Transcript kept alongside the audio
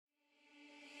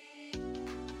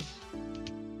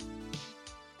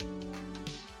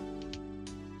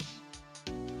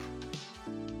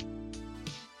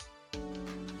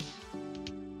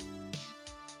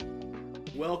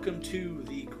Welcome to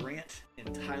the Grant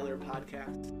and Tyler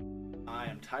podcast. I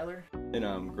am Tyler. And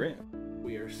I'm Grant.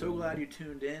 We are so glad you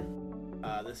tuned in.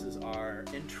 This is our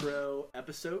intro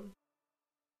episode.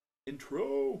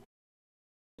 Intro!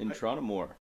 Intronimore.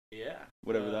 Yeah.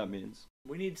 Whatever that means.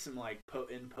 We need some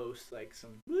in post,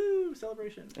 some woo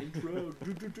celebration. Intro.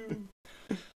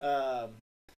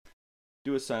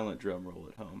 Do a silent drum roll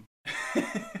at home.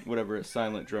 Whatever a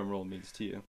silent drum roll means to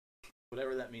you.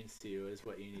 Whatever that means to you is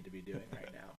what you need to be doing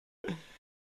right now.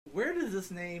 Where does this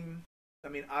name... I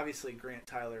mean, obviously Grant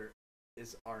Tyler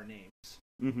is our names.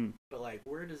 Mm-hmm. But,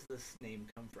 where does this name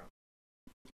come from?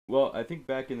 Well, I think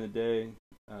back in the day,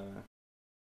 do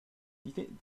you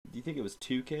think it was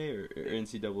 2K or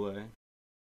NCAA?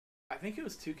 I think it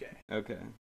was 2K. Okay.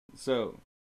 So,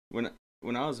 when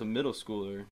I was a middle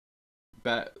schooler,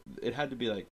 it had to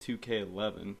be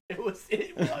 2K11. It was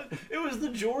the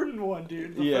Jordan one,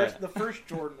 dude. The first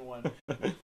Jordan one.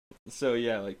 So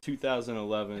yeah,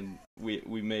 2011,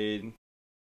 we made.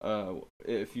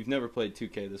 If you've never played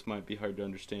 2K, this might be hard to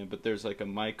understand, but there's a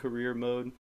My Career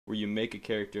mode where you make a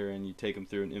character and you take them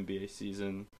through an NBA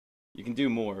season. You can do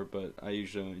more, but I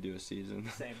usually only do a season.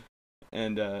 Same.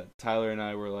 And Tyler and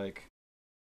I were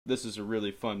this is a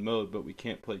really fun mode, but we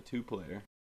can't play 2-player.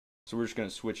 So we're just going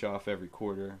to switch off every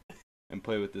quarter and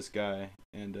play with this guy.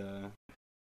 And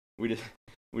we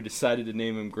decided to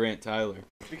name him Grant Tyler.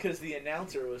 Because the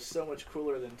announcer was so much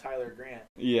cooler than Tyler Grant.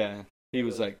 Yeah. He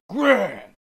was like, Grant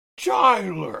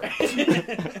Tyler!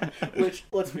 Which,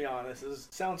 let's be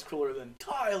honest, sounds cooler than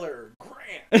Tyler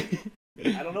Grant.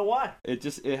 I don't know why. It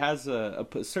has a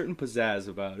certain pizzazz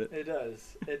about it. It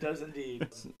does. It does indeed.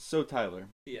 So, Tyler.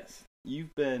 Yes.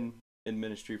 You've been in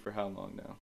ministry for how long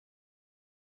now?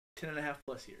 10.5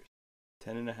 plus years.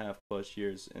 10.5 plus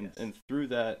years. And yes. And through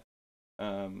that,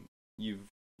 you've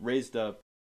raised up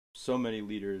so many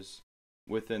leaders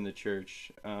within the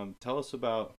church. Tell us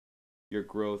about your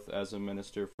growth as a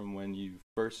minister from when you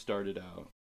first started out.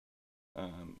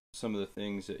 Some of the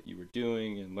things that you were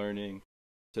doing and learning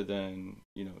to then,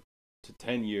 to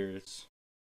 10 years.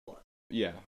 What?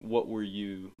 Yeah. What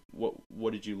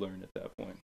did you learn at that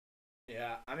point?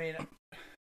 Yeah, I mean,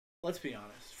 let's be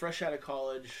honest. Fresh out of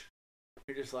college,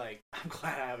 you're just I'm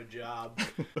glad I have a job.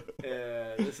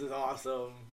 This is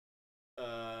awesome.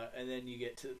 And then you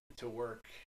get to work,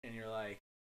 and you're like,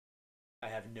 I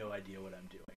have no idea what I'm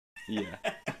doing. Yeah.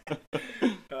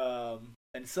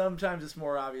 And sometimes it's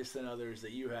more obvious than others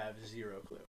that you have zero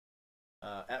clue.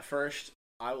 At first,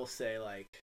 I will say,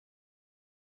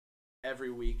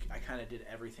 every week, I kind of did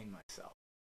everything myself.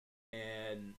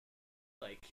 And,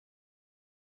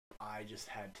 I just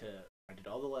I did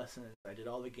all the lessons, I did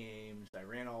all the games, I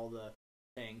ran all the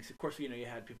things. Of course, you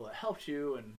had people that helped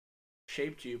you and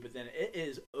shaped you, but then it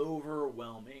is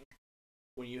overwhelming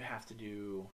when you have to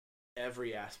do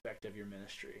every aspect of your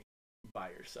ministry by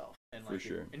yourself. And For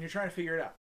sure. And you're trying to figure it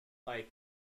out.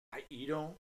 You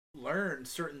don't learn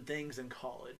certain things in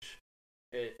college.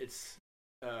 It's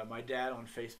my dad on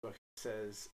Facebook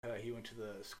says he went to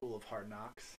the School of Hard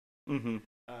Knocks. Mm-hmm.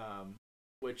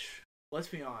 Which, let's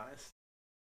be honest,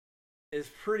 is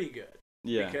pretty good.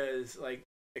 Yeah. Because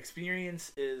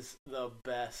experience is the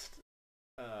best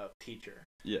teacher.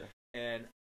 Yeah. And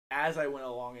as I went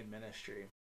along in ministry,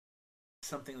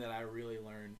 something that I really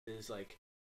learned is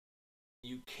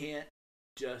you can't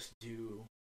just do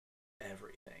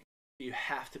everything. You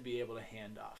have to be able to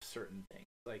hand off certain things.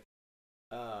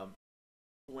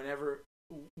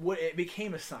 It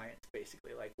became a science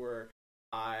basically, where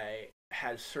I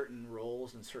had certain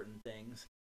roles and certain things.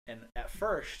 And at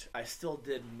first, I still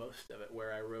did most of it,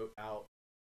 where I wrote out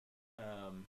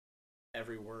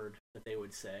every word that they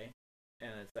would say,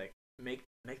 and it's make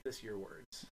this your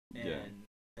words. And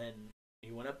then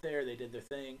you went up there, they did their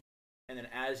thing, and then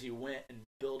as you went and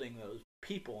building those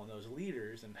people and those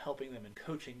leaders and helping them and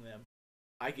coaching them,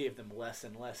 I gave them less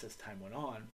and less as time went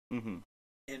on. Mm-hmm.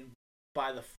 And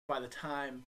by the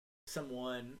time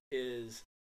someone is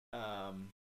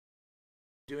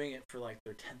doing it for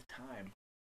their 10th time,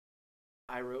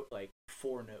 I wrote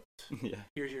 4 notes. Yeah.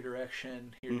 Here's your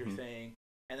direction. Here's your thing.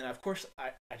 And then of course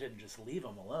I didn't just leave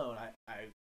them alone. I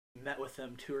met with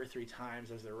them 2 or 3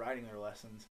 times as they're writing their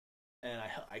lessons, and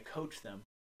I coached them.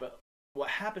 But what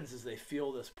happens is they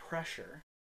feel this pressure,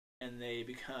 and they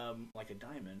become like a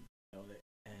diamond.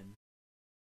 And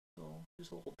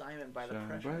just a little diamond by the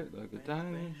pressure. Bright like a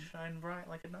diamond. They shine bright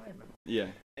like a diamond. Yeah.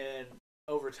 And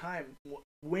over time,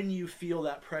 when you feel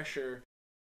that pressure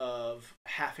of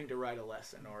having to write a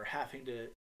lesson or having to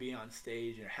be on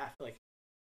stage and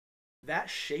that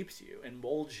shapes you and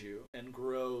molds you and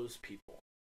grows people.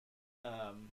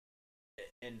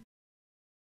 And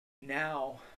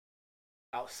now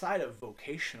outside of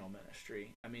vocational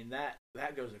ministry, I mean that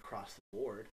goes across the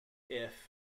board. If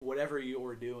whatever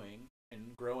you're doing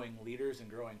and growing leaders and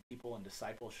growing people in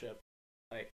discipleship,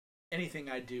 like anything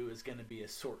I do is going to be a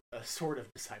sort of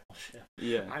discipleship.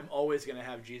 Yeah. I'm always going to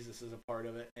have Jesus as a part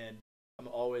of it, and I'm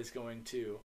always going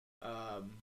to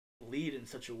lead in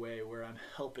such a way where I'm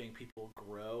helping people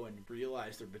grow and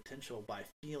realize their potential by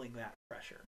feeling that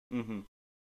pressure. Mm-hmm.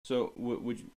 So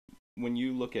when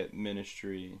you look at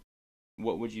ministry,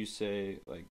 what would you say,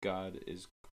 like, God is,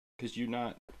 because you're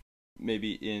not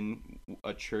maybe in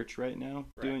a church right now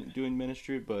doing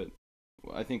ministry, but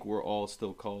I think we're all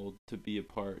still called to be a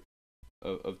part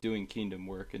of doing kingdom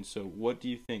work. And so what do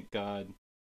you think God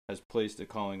has placed a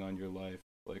calling on your life?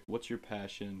 Like, what's your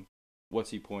passion?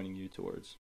 What's he pointing you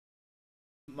towards?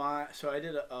 So I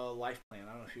did a life plan.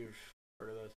 I don't know if you've heard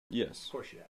of those. Yes. Of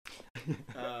course you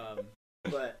have.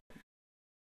 But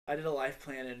I did a life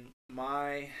plan, and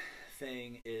my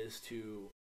thing is to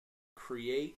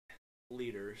create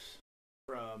leaders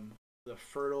from the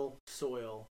fertile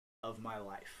soil of my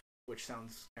life, which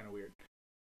sounds kind of weird.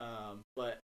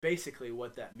 But basically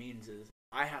what that means is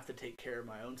I have to take care of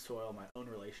my own soil, my own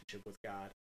relationship with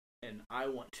God, and I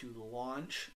want to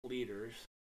launch leaders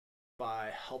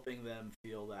by helping them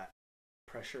feel that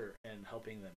pressure and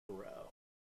helping them grow.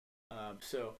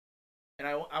 And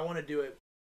I want to do it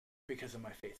because of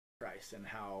my faith in Christ and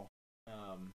how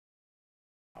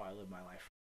I live my life.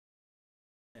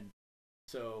 And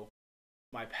so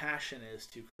my passion is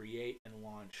to create and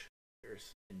launch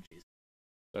leaders in Jesus.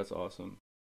 That's awesome.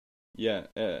 Yeah,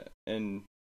 and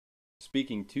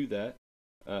speaking to that,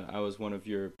 I was one of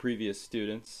your previous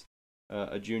students,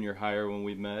 a junior hire when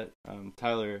we met.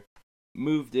 Tyler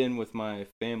moved in with my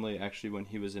family actually when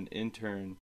he was an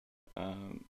intern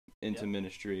into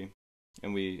ministry,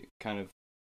 and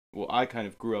I kind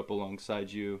of grew up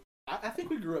alongside you. I think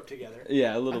we grew up together.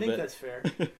 Yeah, a little bit. I think that's fair.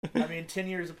 I mean, 10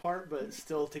 years apart, but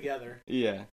still together.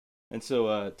 Yeah. And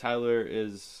so Tyler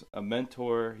is a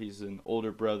mentor. He's an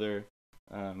older brother,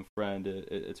 friend.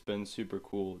 It's been super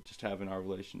cool just having our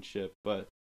relationship. But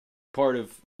part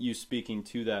of you speaking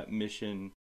to that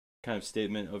mission kind of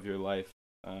statement of your life,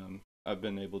 I've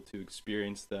been able to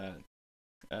experience that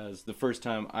as the first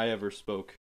time I ever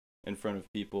spoke in front of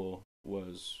people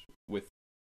was with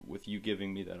you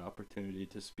giving me that opportunity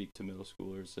to speak to middle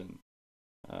schoolers. And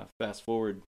fast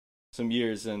forward some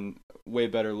years and way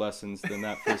better lessons than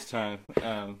that first time.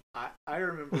 I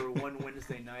remember one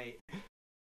Wednesday night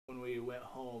when we went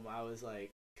home, I was like,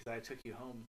 because I took you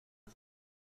home,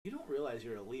 you don't realize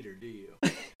you're a leader, do you?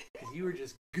 Because you were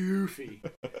just goofy.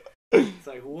 It's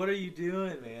like, what are you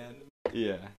doing, man?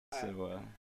 Yeah, so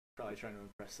probably trying to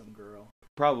impress some girl.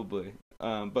 Probably,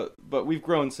 but we've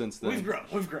grown since then. We've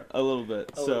grown a little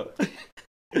bit.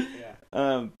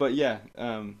 Yeah. But yeah,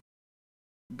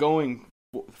 going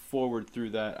forward through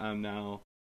that, I'm now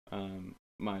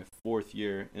my 4th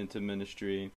year into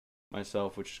ministry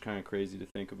myself, which is kind of crazy to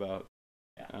think about.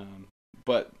 Yeah.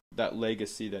 But that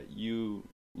legacy that you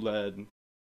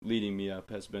leading me up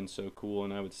has been so cool,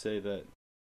 and I would say that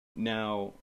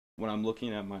now when I'm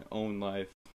looking at my own life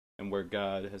and where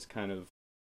God has kind of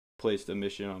placed a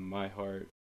mission on my heart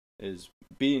is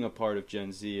being a part of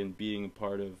Gen Z and being a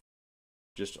part of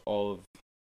just all of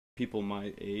people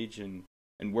my age and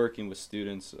working with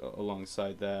students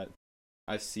alongside that.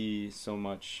 I see so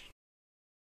much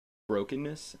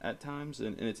brokenness at times,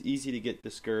 and it's easy to get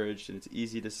discouraged, and it's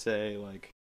easy to say, like,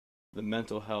 the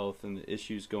mental health and the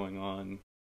issues going on,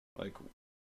 like,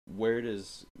 where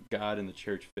does God and the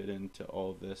church fit into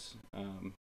all of this?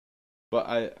 But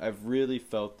I've really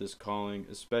felt this calling,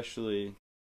 especially,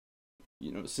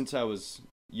 since I was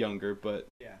younger, but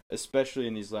especially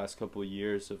in these last couple of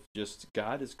years of just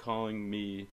God is calling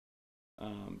me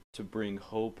to bring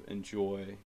hope and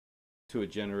joy to a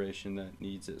generation that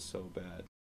needs it so bad.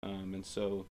 And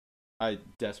so I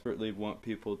desperately want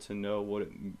people to know what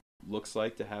it looks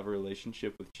like to have a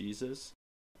relationship with Jesus,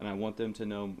 and I want them to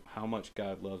know how much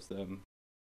God loves them,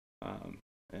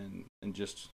 and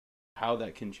just how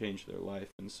that can change their life.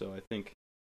 And so I think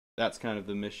that's kind of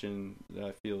the mission that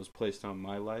I feel is placed on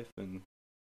my life. And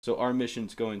so our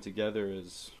missions going together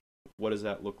is, what does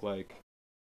that look like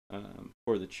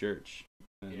for the church?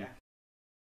 And,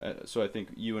 so I think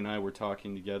you and I were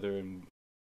talking together, and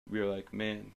we were like,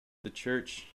 man, the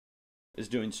church is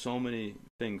doing so many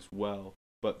things well,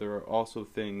 but there are also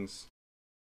things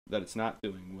that it's not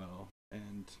doing well.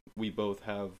 And we both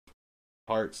have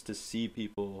hearts to see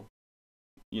people,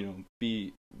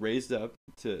 be raised up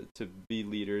to be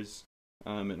leaders,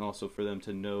 and also for them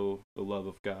to know the love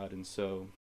of God. And so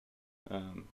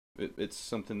it's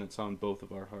something that's on both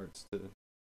of our hearts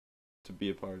to be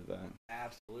a part of that.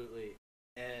 Absolutely.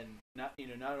 And not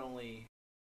only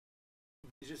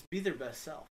just be their best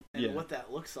self. And what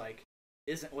that looks like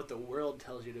isn't what the world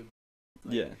tells you to,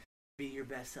 like, be your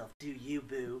best self. Do you,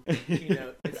 boo?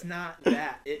 It's not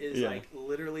that. It is like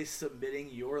literally submitting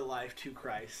your life to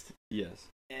Christ. Yes.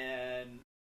 And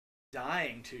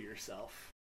dying to yourself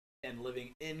and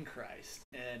living in Christ.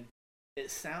 And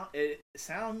it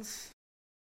sounds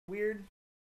weird.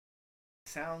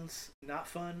 Sounds not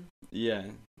fun. Yeah.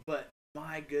 But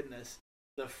my goodness,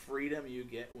 the freedom you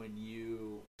get when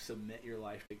you submit your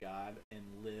life to God and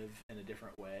live in a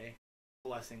different way,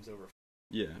 blessings over.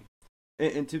 Yeah.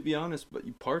 And to be honest,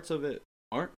 but parts of it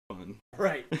aren't fun.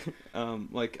 Right.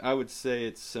 Like I would say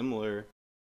it's similar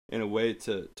in a way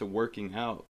to working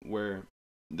out, where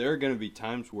there are going to be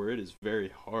times where it is very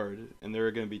hard, and there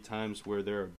are going to be times where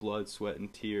there are blood, sweat,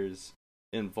 and tears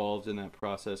involved in that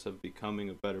process of becoming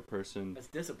a better person. That's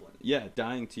discipline. Yeah,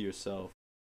 dying to yourself.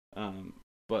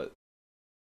 But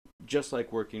just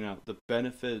like working out, the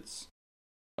benefits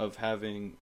of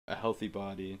having a healthy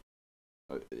body,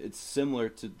 it's similar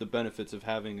to the benefits of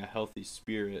having a healthy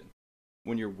spirit.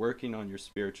 When you're working on your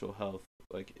spiritual health,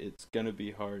 like, it's going to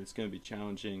be hard, it's going to be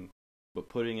challenging, but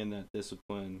putting in that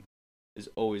discipline is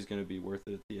always going to be worth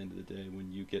it at the end of the day, when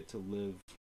you get to live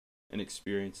and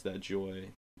experience that joy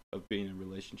of being in a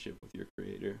relationship with your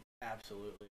Creator.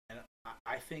 Absolutely. And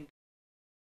I think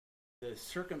the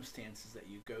circumstances that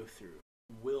you go through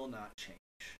will not change.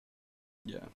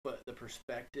 Yeah. But the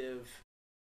perspective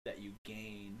that you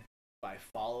gain by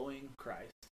following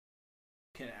Christ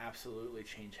can absolutely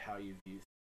change how you view things.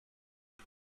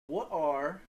 What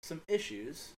are some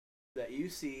issues that you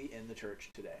see in the church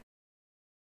today?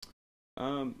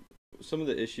 Some of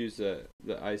the issues that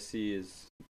I see is,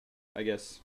 I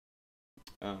guess,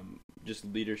 just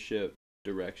leadership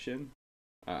direction.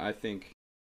 I think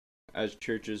as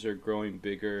churches are growing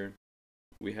bigger,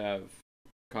 we have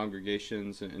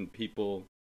congregations and people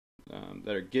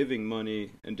that are giving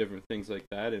money and different things like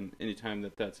that, and anytime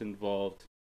that's involved,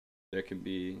 there can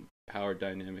be power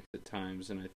dynamics at times.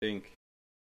 And I think,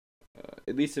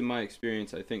 at least in my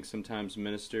experience, I think sometimes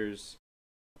ministers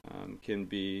can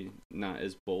be not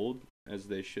as bold as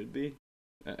they should be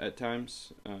at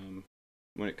times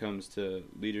when it comes to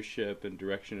leadership and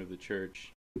direction of the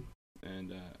church.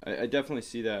 And I definitely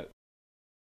see that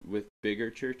with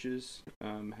bigger churches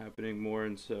happening more,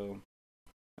 and so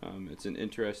it's an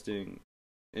interesting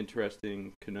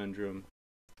conundrum,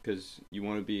 because you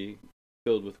want to be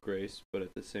filled with grace, but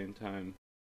at the same time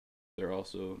there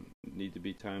also need to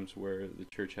be times where the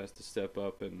church has to step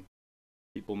up and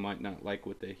people might not like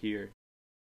what they hear.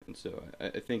 And so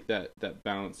I think that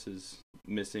balance is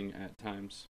missing at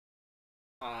times.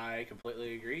 I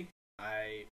completely agree.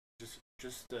 I just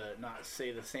to not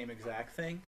say the same exact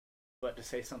thing, but to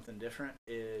say something different,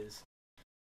 is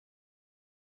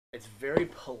it's very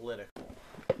political.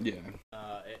 Yeah.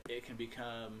 It can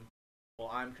become, well,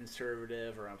 I'm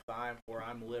conservative, or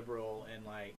I'm liberal, and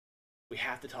like we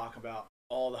have to talk about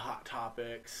all the hot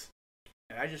topics,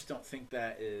 and I just don't think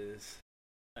that is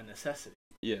a necessity.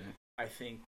 Yeah. I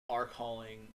think our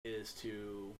calling is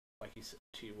to, like you said,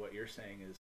 to what you're saying,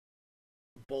 is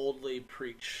boldly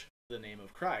preach the name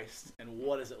of Christ, and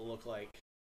what does it look like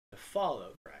to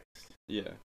follow Christ?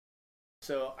 Yeah.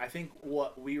 So I think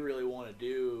what we really want to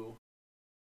do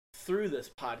through this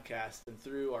podcast and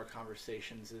through our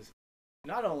conversations is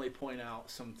not only point out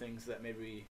some things that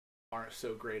maybe aren't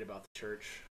so great about the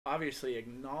church, obviously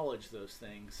acknowledge those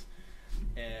things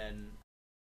and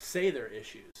say their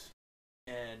issues,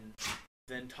 and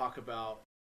then talk about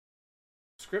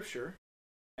Scripture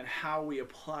and how we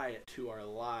apply it to our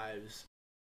lives,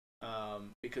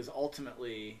 because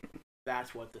ultimately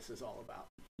that's what this is all about.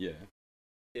 Yeah.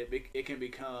 It can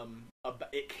become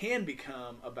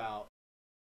about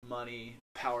money,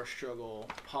 power struggle,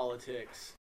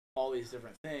 politics, all these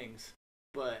different things,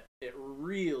 but it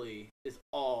really is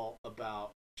all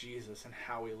about Jesus and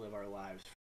how we live our lives.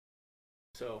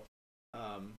 So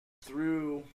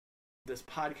through this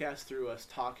podcast, through us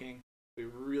talking, we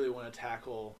really want to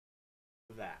tackle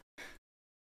that.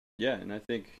 Yeah, and I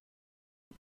think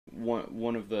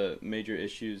one of the major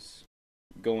issues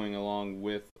going along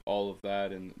with all of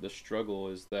that and the struggle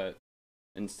is that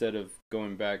instead of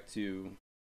going back to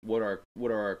what are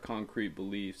our concrete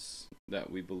beliefs that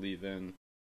we believe in,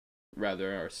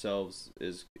 rather ourselves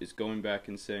is going back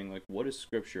and saying, like, what does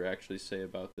Scripture actually say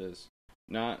about this?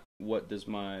 Not what does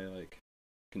my like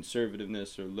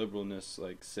conservativeness or liberalness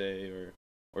like say,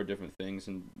 or different things,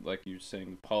 and like you're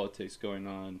saying, politics going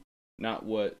on, not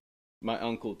what my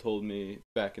uncle told me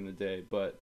back in the day,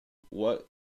 but what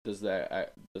does the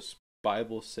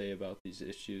Bible say about these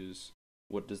issues?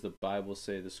 What does the Bible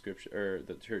say the scripture or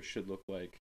the church should look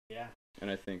like? Yeah. And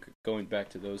I think going back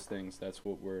to those things, that's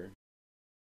what we're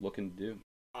looking to do.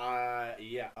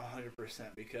 Yeah,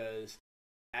 100%. Because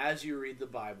as you read the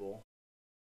Bible,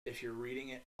 if you're reading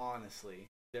it honestly,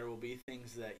 there will be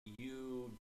things that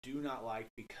you do not like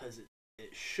because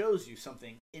it shows you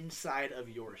something inside of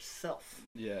yourself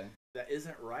that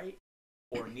isn't right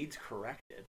or needs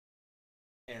corrected.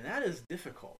 And that is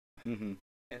difficult. Mm-hmm.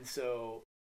 And so,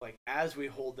 like, as we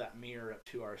hold that mirror up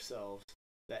to ourselves,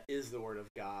 that is the Word of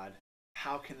God,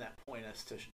 how can that point us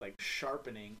to, like,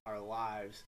 sharpening our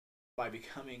lives by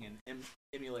becoming and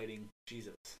emulating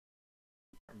Jesus?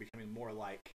 Or becoming more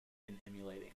like and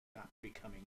emulating, not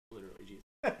becoming literally Jesus.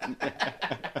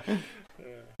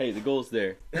 Hey, the goal's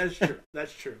there. That's true.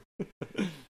 That's true.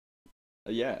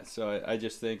 Yeah, so I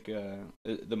just think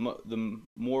the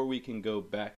more we can go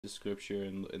back to Scripture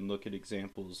and look at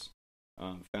examples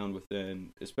found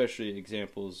within, especially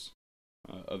examples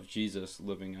of Jesus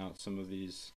living out some of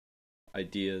these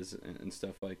ideas and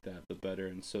stuff like that, the better.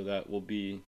 And so that will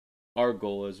be our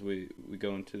goal as we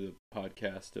go into the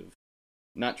podcast of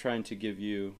not trying to give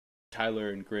you Tyler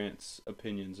and Grant's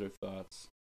opinions or thoughts,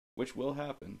 which will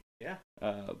happen. Yeah.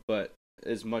 But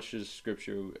as much as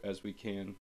Scripture as we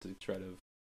can to try to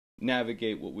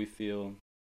navigate what we feel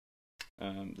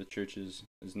the church is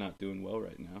not doing well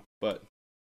right now. But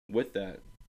with that,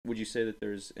 would you say that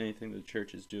there's anything the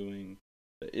church is doing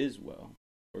that is well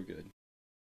or good?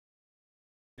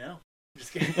 No.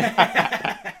 Just kidding.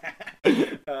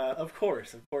 Of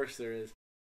course there is.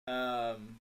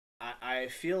 I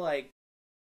feel like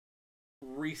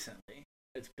recently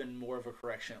it's been more of a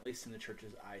correction, at least in the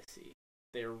churches I see.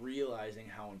 They're realizing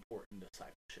how important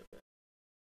discipleship is.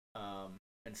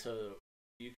 And so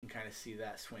you can kind of see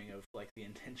that swing of like the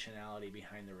intentionality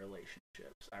behind the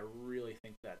relationships. I really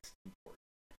think that's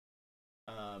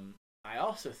important. I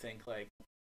also think, like,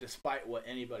 despite what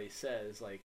anybody says,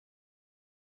 like,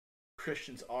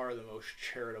 Christians are the most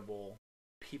charitable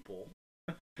people.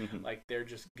 Mm-hmm. Like, they're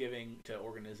just giving to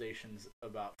organizations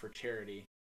for charity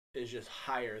is just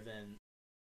higher than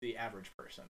the average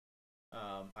person.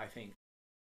 I think,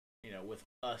 with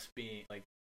us being, like,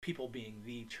 people being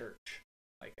the church,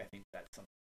 like, I think that's something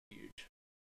huge.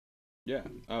 Yeah,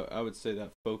 I would say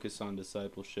that focus on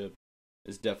discipleship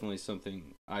is definitely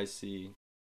something I see.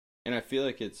 And I feel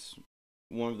like it's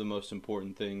one of the most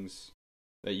important things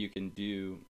that you can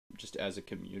do just as a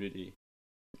community.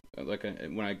 Like,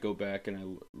 when I go back and I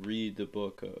read the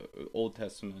book, Old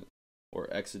Testament or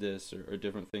Exodus or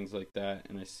different things like that,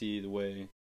 and I see the way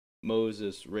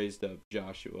Moses raised up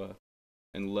Joshua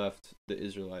and left the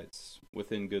Israelites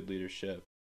within good leadership.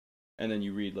 And then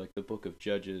you read, like, the book of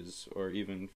Judges or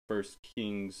even 1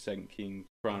 Kings, 2 Kings,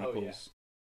 Chronicles. Oh, yeah.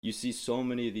 You see so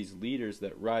many of these leaders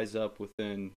that rise up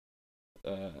within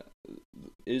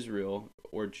Israel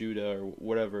or Judah or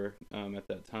whatever at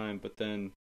that time, but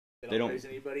then they don't raise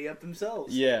anybody up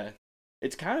themselves. Yeah.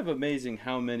 It's kind of amazing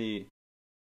how many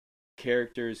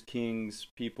characters, kings,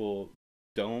 people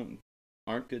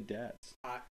aren't good dads.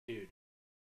 Dude,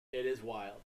 it is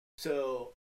wild.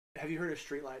 So, have you heard of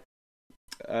Streetlights?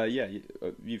 Yeah,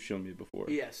 you've shown me before.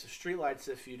 Yes, Streetlights,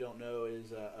 if you don't know,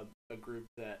 is a group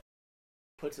that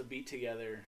puts a beat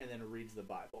together and then reads the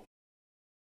Bible.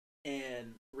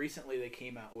 And recently they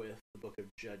came out with the book of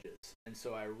Judges, and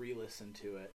so I re-listened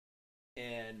to it.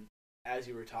 And as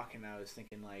you were talking, I was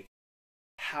thinking, like,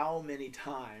 how many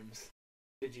times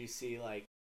did you see, like,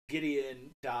 Gideon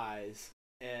dies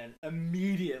and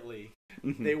immediately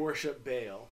they worship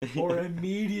Baal, or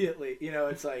immediately,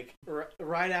 it's like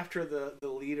right after the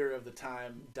leader of the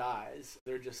time dies,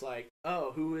 they're just like,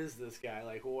 oh, who is this guy?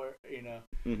 Like, what,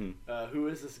 who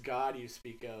is this God you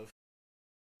speak of?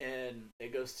 And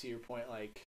it goes to your point,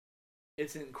 like,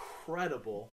 it's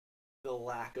incredible the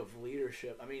lack of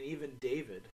leadership. I mean, even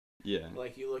David. Yeah.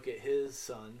 Like, you look at his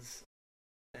sons,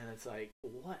 and it's like,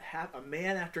 what happened? A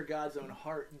man after God's own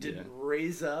heart didn't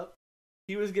raise up.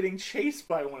 He was getting chased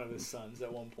by one of his sons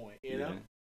at one point, you know?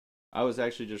 I was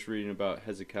actually just reading about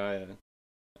Hezekiah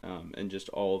and just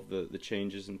all of the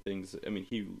changes and things. I mean,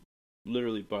 he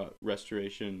literally brought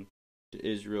restoration to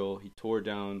Israel. He tore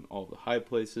down all the high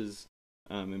places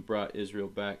and brought Israel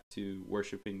back to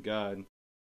worshiping God.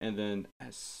 And then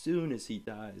as soon as he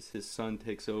dies, his son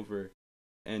takes over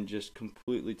and just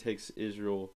completely takes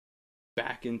Israel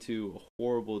back into a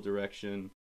horrible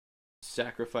direction,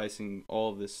 sacrificing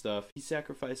all of this stuff. He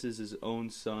sacrifices his own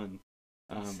son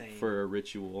for a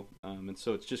ritual. And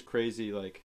so it's just crazy,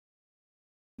 like,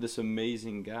 this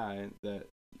amazing guy that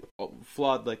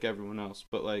flawed like everyone else,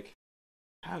 but, like,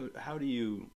 how do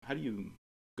you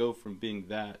go from being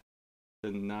that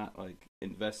to not like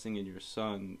investing in your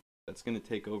son that's going to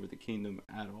take over the kingdom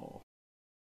at all?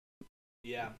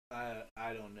 Yeah,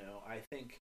 I don't know. I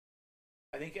think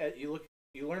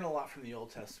you learn a lot from the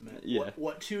Old Testament. Yeah.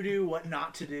 What to do, what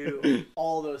not to do,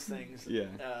 all those things. Yeah.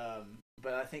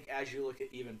 But I think as you look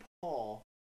at even Paul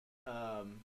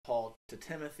to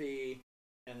Timothy,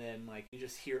 and then like you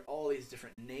just hear all these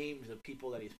different names of people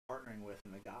that he's partnering with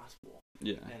in the gospel.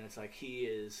 Yeah. And it's like he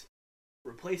is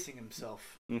replacing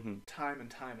himself time and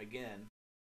time again.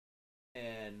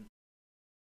 And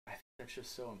I think that's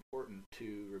just so important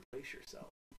to replace yourself.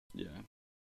 Yeah.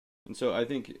 And so I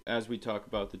think as we talk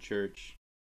about the church,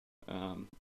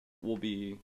 we'll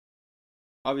be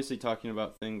obviously talking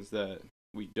about things that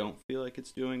we don't feel like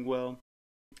it's doing well,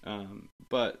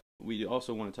 but we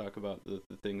also want to talk about the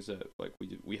things that like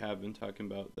we have been talking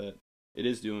about that it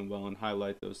is doing well, and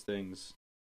highlight those things,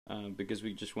 because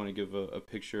we just want to give a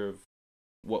picture of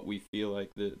what we feel like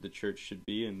the church should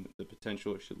be and the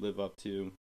potential it should live up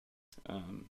to.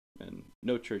 And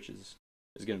no church is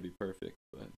going to be perfect,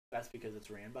 but that's because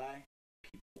it's ran by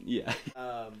people. Yeah.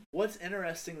 What's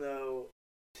interesting though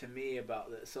to me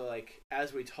about this, so like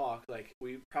as we talk, like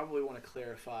we probably want to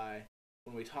clarify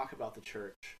when we talk about the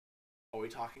church, are we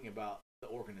talking about the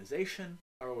organization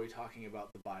or are we talking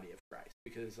about the body of Christ?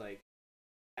 Because like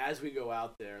as we go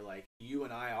out there, like you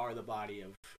and I are the body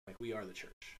of, like we are the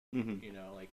church. You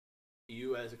know, like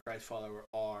you as a Christ follower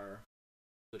are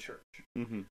the church.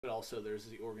 But also there's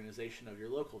the organization of your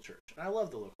local church. And I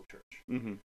love the local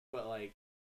church. But like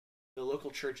the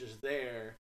local church is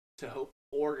there to help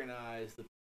organize the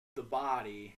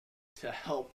body to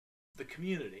help the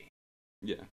community.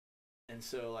 Yeah. And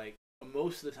so like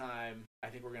most of the time I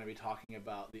think we're going to be talking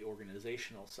about the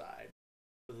organizational side.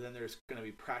 But then there's going to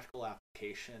be practical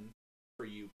application for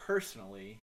you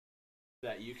personally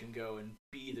that you can go and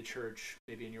be the church,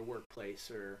 maybe in your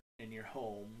workplace or in your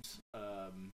homes,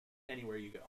 anywhere you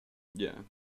go. Yeah.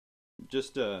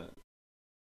 Just, I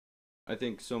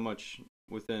think so much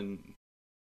within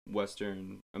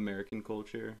Western American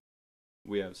culture,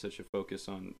 we have such a focus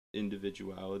on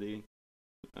individuality.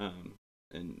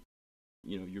 And,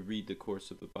 you know, you read the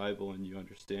course of the Bible and you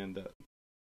understand that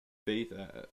faith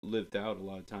lived out a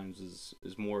lot of times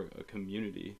is more a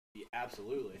community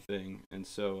absolutely thing. And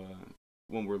so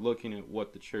when we're looking at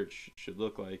what the church should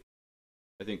look like,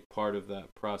 I think part of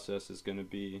that process is going to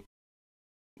be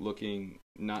looking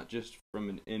not just from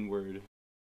an inward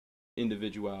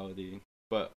individuality,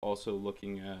 but also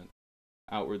looking at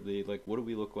outwardly, like what do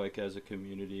we look like as a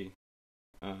community?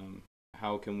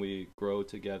 How can we grow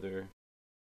together?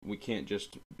 We can't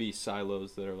just be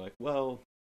silos that are like, well,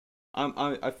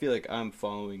 I feel like I'm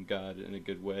following God in a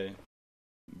good way,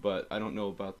 but I don't know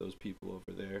about those people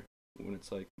over there. When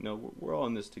it's like, no, we're all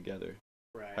in this together.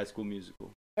 Right. High School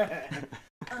Musical.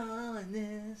 All in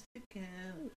this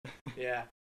together. Yeah.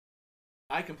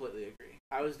 I completely agree.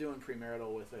 I was doing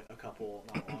premarital with a couple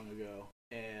not long ago,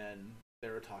 and they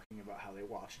were talking about how they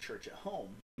watch church at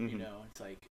home. You know, it's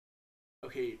like,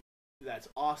 okay, that's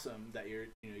awesome that you're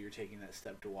taking that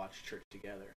step to watch church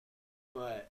together,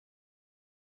 but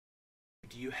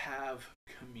do you have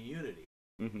community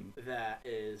that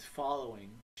is following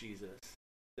Jesus,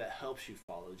 that helps you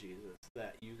follow Jesus,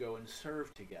 that you go and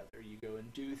serve together, you go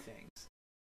and do things?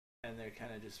 And they're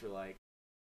kind of just were like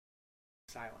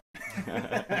silent.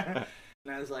 And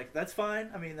I was like, that's fine.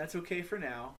 I mean, that's okay for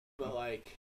now, but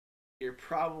like you're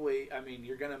probably, I mean,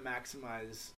 you're going to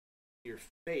maximize your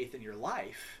faith in your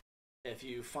life if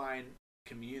you find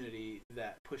community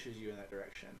that pushes you in that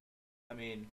direction. I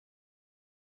mean,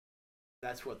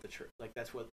 that's what the church, like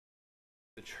that's what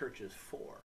the church is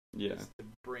for. Yeah. Is to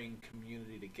bring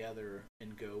community together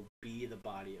and go be the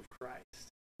body of Christ.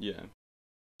 Yeah.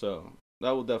 So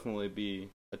that will definitely be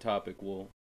a topic we'll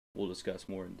discuss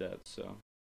more in depth. So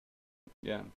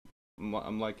yeah,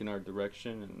 I'm liking our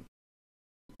direction,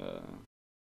 and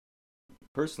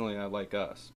personally I like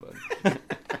us, but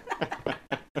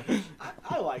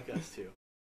I like us too.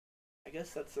 I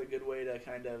guess that's a good way to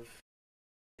kind of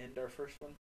end our first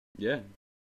one. Yeah.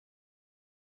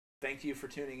 Thank you for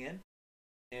tuning in,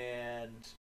 and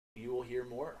you will hear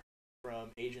more from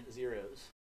Agent Zeros.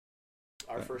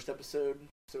 Our first episode,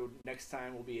 so next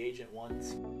time will be Agent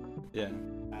Ones. Yeah.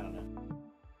 I don't know.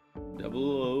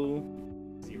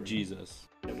 000 Jesus.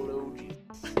 00 Jesus.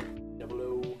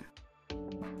 00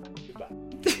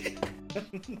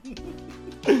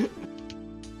 Goodbye.